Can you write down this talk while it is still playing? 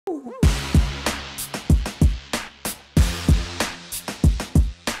And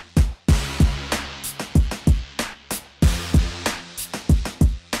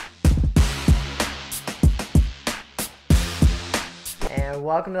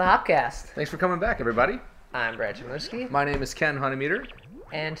welcome to the Hopcast. Thanks for coming back, everybody. I'm Brad Chmielewski. My name is Ken Hunnemeder.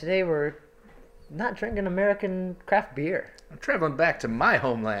 And today we're not drinking American craft beer. I'm traveling back to my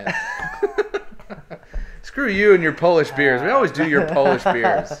homeland. Screw you and your Polish beers. We always do your Polish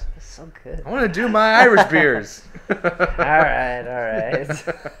beers. So good. I want to do my Irish beers. All right.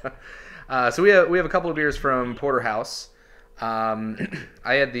 So we have a couple of beers from Porterhouse. I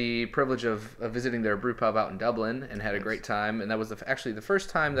had the privilege of visiting their brew pub out in Dublin and had a great time. And that was actually the first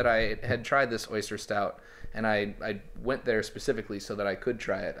time that I had tried this Oyster Stout. And I went there specifically so that I could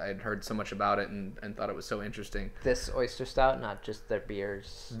try it. I had heard so much about it and thought it was so interesting. This Oyster Stout, not just their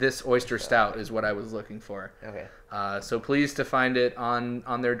beers? This Oyster Stout is what I was looking for. Okay. So pleased to find it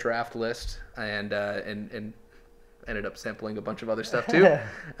on their draft list and ended up sampling a bunch of other stuff too.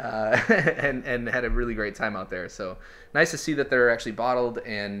 And had a really great time out there. So nice to see that they're actually bottled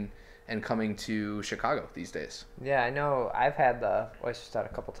and coming to Chicago these days. Yeah, I know. I've had the Oyster Stout a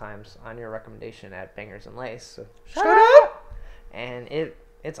couple times on your recommendation at Bangers and Lace. So Shut up! And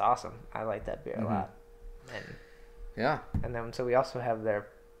it's awesome. I like that beer a lot. And yeah. And then so we also have their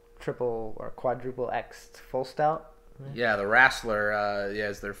triple or quadruple X full stout. Yeah, the Wrastler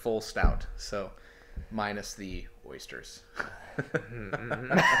is their full stout. So minus the oysters.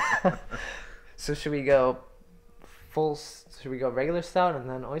 So should we go regular stout and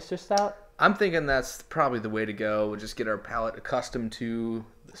then oyster stout? I'm thinking that's probably the way to go. We'll just get our palate accustomed to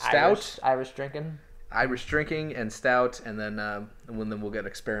the stout. Irish drinking and stout, and then we'll get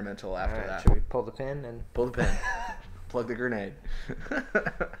experimental after that. Should we pull the pin? Pull the pin. Plug the grenade.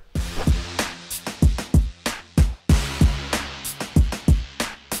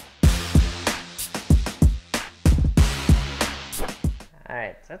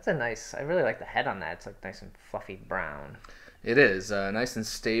 Alright, so that's I really like the head on that. It's like nice and fluffy brown. It is. Nice and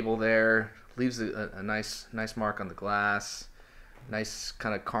stable there. Leaves a nice mark on the glass. Nice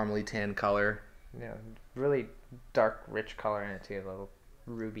kind of caramely tan color. Yeah, really dark, rich color in it too. Little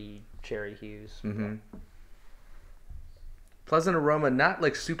ruby cherry hues. Mm-hmm. Pleasant aroma, not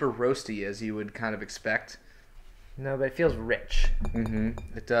like super roasty as you would kind of expect. No, but it feels rich.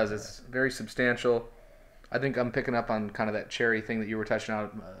 Mm-hmm. It does. It's very substantial. I think I'm picking up on kind of that cherry thing that you were touching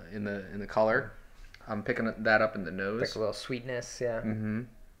on in the color. I'm picking that up in the nose. Like a little sweetness, yeah. Mm-hmm.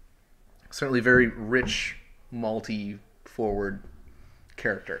 Certainly very rich, malty, forward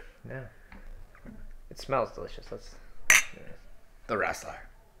character. Yeah. It smells delicious. The Wrastler.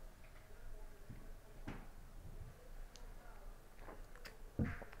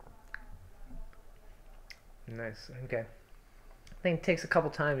 Nice. Okay. I think it takes a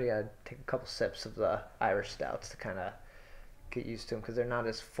couple times. You gotta take a couple sips of the Irish stouts to kind of get used to them because they're not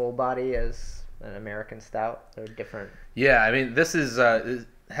as full body as an American stout. They're different. Yeah, I mean this is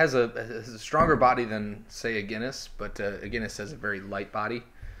has a stronger body than say a Guinness, but a Guinness has a very light body.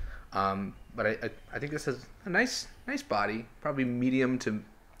 But I think this has a nice body, probably medium to,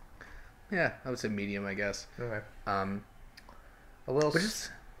 yeah, I would say medium, I guess. Okay. A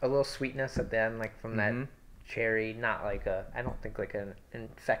little sweetness at the end, like from that cherry, not like I don't think like an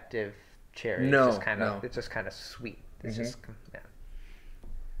infective cherry. No, it's just kind of sweet. It's just, yeah.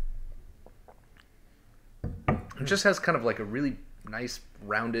 It just has kind of like a really nice,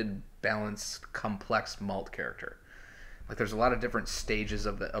 rounded, balanced, complex malt character. Like there's a lot of different stages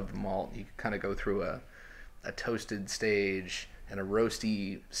of the malt. You kind of go through a toasted stage and a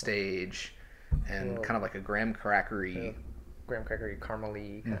roasty stage, and kind of like a graham crackery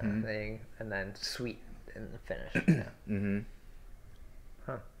caramely kind of thing, and then sweet in the finish. Yeah. Mm-hmm.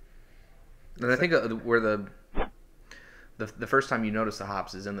 Huh. And I think where the first time you notice the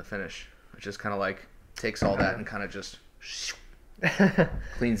hops is in the finish, which is kind of like takes all that and kind of just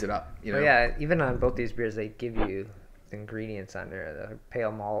cleans it up. You know? Well, yeah. Even on both these beers, they give you the ingredients on there: the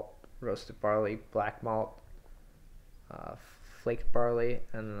pale malt, roasted barley, black malt, flaked barley,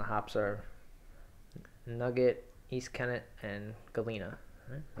 and then the hops are Nugget, East Kennet, and Galena.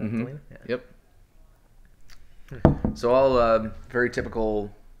 Right? Galena? Yeah. Yep. So all very typical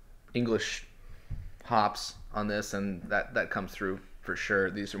English hops on this, and that comes through for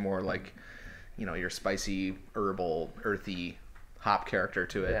sure. These are more like, your spicy, herbal, earthy hop character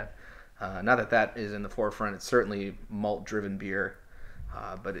to it. Yeah. Not that is in the forefront. It's certainly malt-driven beer,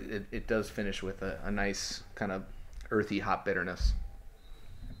 but it does finish with a nice kind of earthy hop bitterness.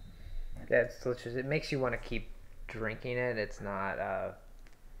 Yeah, it's delicious. It makes you want to keep drinking it. It's not...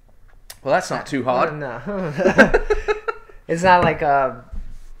 well, that's not too hot. No. It's not like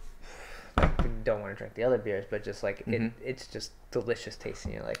don't want to drink the other beers, but just like it's just delicious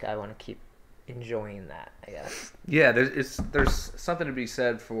tasting. You're like, I want to keep enjoying that, I guess. Yeah, there's something to be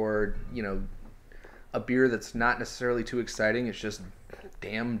said for, you know, a beer that's not necessarily too exciting. It's just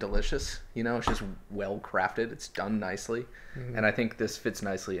damn delicious. You know, it's just well crafted. It's done nicely, and I think this fits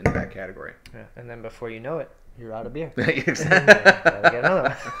nicely into that category. Yeah, and then before you know it, you're out of beer. Exactly. Gotta get another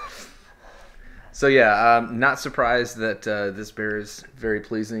one. So yeah, not surprised that this beer is very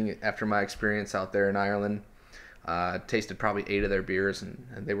pleasing after my experience out there in Ireland. Tasted probably 8 of their beers, and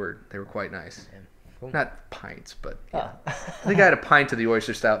they were quite nice. Cool. Not pints, but yeah. I think I had a pint of the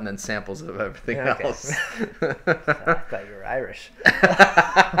Oyster Stout and then samples of everything else. I thought you were Irish.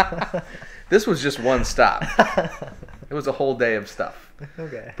 This was just one stop. It was a whole day of stuff.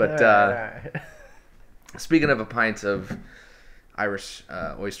 Okay. But all right. Speaking of a pint of Irish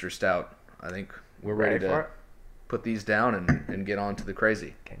Oyster Stout, I think we're ready to put these down and get on to the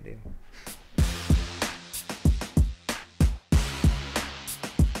crazy. Can do.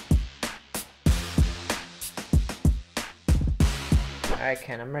 All right,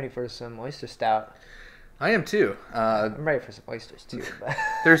 Ken, I'm ready for some Oyster Stout. I am too. I'm ready for some oysters too. But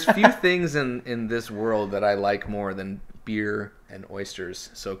There's few things in this world that I like more than beer and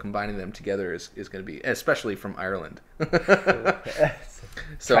oysters. So combining them together is going to be, especially from Ireland.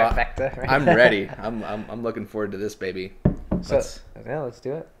 So trifecta, right? I'm ready. I'm looking forward to this, baby. Let's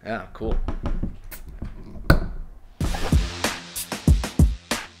do it. Yeah, cool.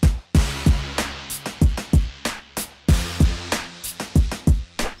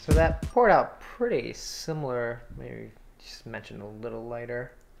 So that poured out pretty similar. Maybe just mentioned a little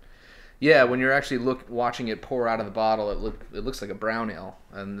lighter. Yeah, when you're actually watching it pour out of the bottle, it looks like a brown ale,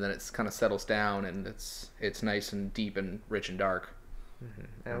 and then it's kind of settles down, and it's nice and deep and rich and dark.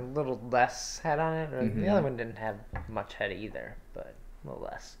 And a little less head on it. Or the other one didn't have much head either, but a little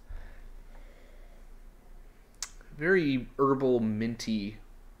less. Very herbal, minty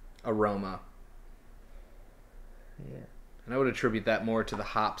aroma. Yeah. And I would attribute that more to the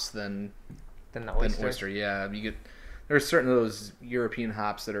hops than the oyster. oyster. Yeah, there's certain of those European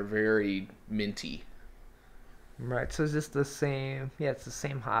hops that are very minty. Right. So is this the same? Yeah, it's the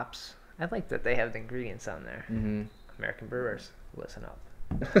same hops. I like that they have the ingredients on there. Mm-hmm. American brewers, listen up.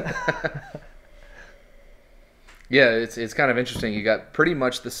 Yeah, it's kind of interesting. You got pretty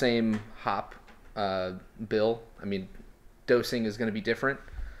much the same hop bill. I mean, dosing is going to be different,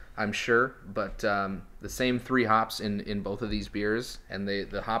 I'm sure, but the same 3 hops in both of these beers, and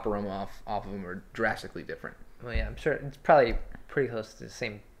the hop aroma off of them are drastically different. Well, yeah, I'm sure it's probably pretty close to the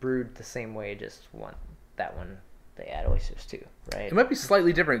same, brewed the same way, just that one they add oysters to, right? It might be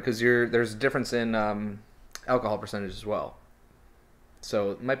slightly different because there's a difference in alcohol percentage as well.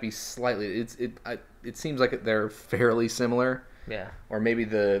 So it might be slightly. It seems like they're fairly similar. Yeah. Or maybe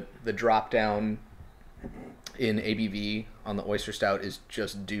the drop down in ABV on the Oyster Stout is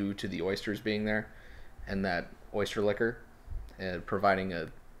just due to the oysters being there, and that oyster liquor providing a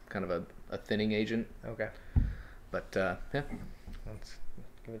kind of a thinning agent. Okay. But yeah. Let's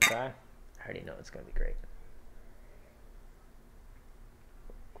give it a try. I already know it's going to be great.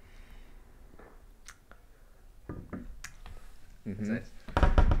 Mm-hmm. Nice.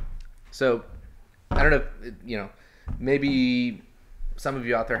 So, I don't know, maybe some of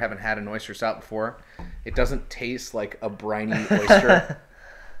you out there haven't had an Oyster Stout before. It doesn't taste like a briny oyster.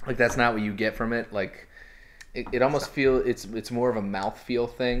 Like, that's not what you get from it. Like, it almost it's more of a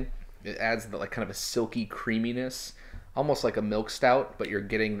mouthfeel thing. It adds kind of a silky creaminess, almost like a milk stout, but you're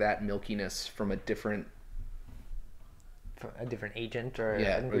getting that milkiness from a different agent or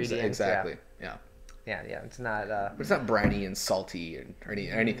yeah, ingredient. exactly. Yeah. Yeah, it's not. But it's not briny and salty or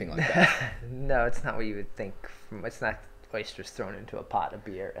anything like that. No, it's not what you would think. It's not oysters thrown into a pot of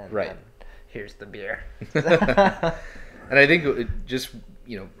beer and right. Then here's the beer. And I think it just,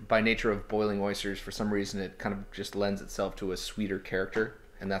 by nature of boiling oysters, for some reason it kind of just lends itself to a sweeter character,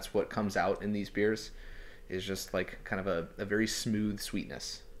 and that's what comes out in these beers, is just like kind of a very smooth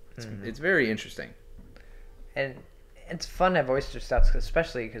sweetness. It's very interesting. And it's fun to have oyster stouts,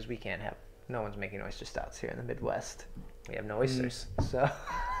 especially because no one's making oyster stouts here in the Midwest. We have no oysters, so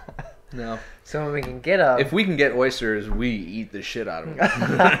no. So when we can get them, if we can get oysters, we eat the shit out of them.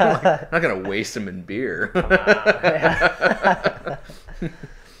 I'm not gonna waste them in beer.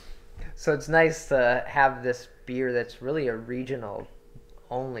 So it's nice to have this beer that's really a regional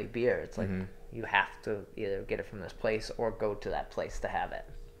only beer. It's like you have to either get it from this place or go to that place to have it.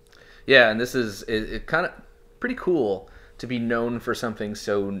 Yeah, and this is it kind of pretty cool to be known for something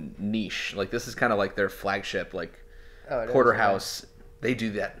so niche. Like, this is kind of like their flagship, like Porterhouse. They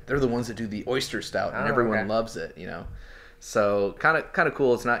do that. They're the ones that do the Oyster Stout, and everyone loves it, So kind of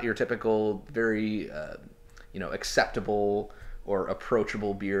cool. It's not your typical very acceptable or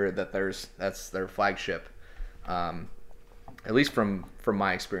approachable beer that's their flagship. At least from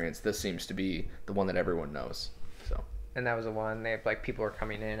my experience, this seems to be the one that everyone knows. So. And that was the one they like people were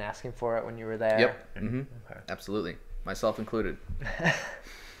coming in asking for it when you were there. Yep. Mm-hmm. Okay. Absolutely, myself included.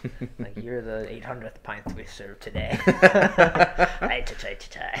 Like, you're the 800th pint we served today.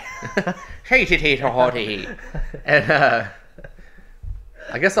 And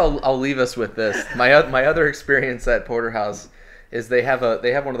I guess I'll leave us with this. My other experience at Porterhouse is they have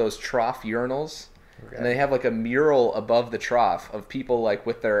one of those trough urinals. Okay. And they have like a mural above the trough of people like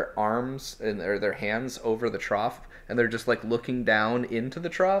with their arms or their hands over the trough, and they're just like looking down into the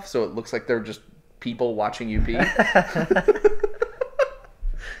trough, so it looks like they're just people watching you pee.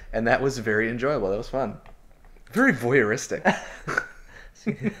 And that was very enjoyable. That was fun. Very voyeuristic.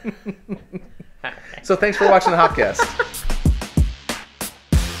 So thanks for watching the Hopcast.